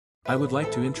I would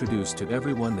like to introduce to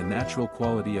everyone the natural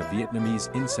quality of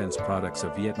Vietnamese incense products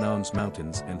of Vietnam's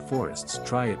mountains and forests.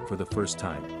 Try it for the first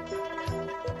time.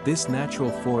 This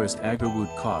natural forest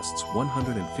agarwood costs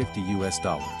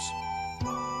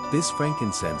 $150. This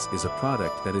frankincense is a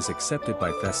product that is accepted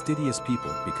by fastidious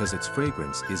people because its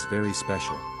fragrance is very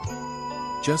special.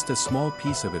 Just a small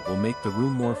piece of it will make the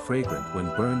room more fragrant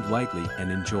when burned lightly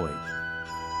and enjoyed.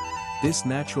 This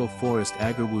natural forest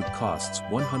agarwood costs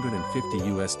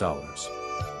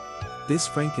 $150. This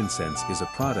frankincense is a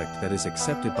product that is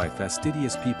accepted by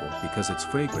fastidious people because its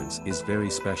fragrance is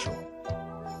very special.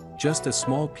 Just a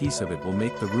small piece of it will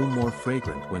make the room more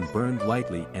fragrant when burned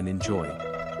lightly and enjoyed.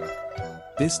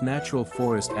 This natural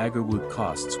forest agarwood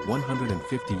costs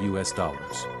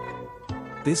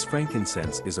 $150. This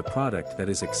frankincense is a product that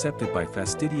is accepted by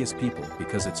fastidious people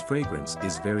because its fragrance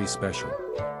is very special.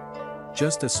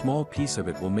 Just a small piece of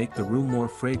it will make the room more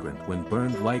fragrant when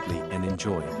burned lightly and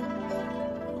enjoyed.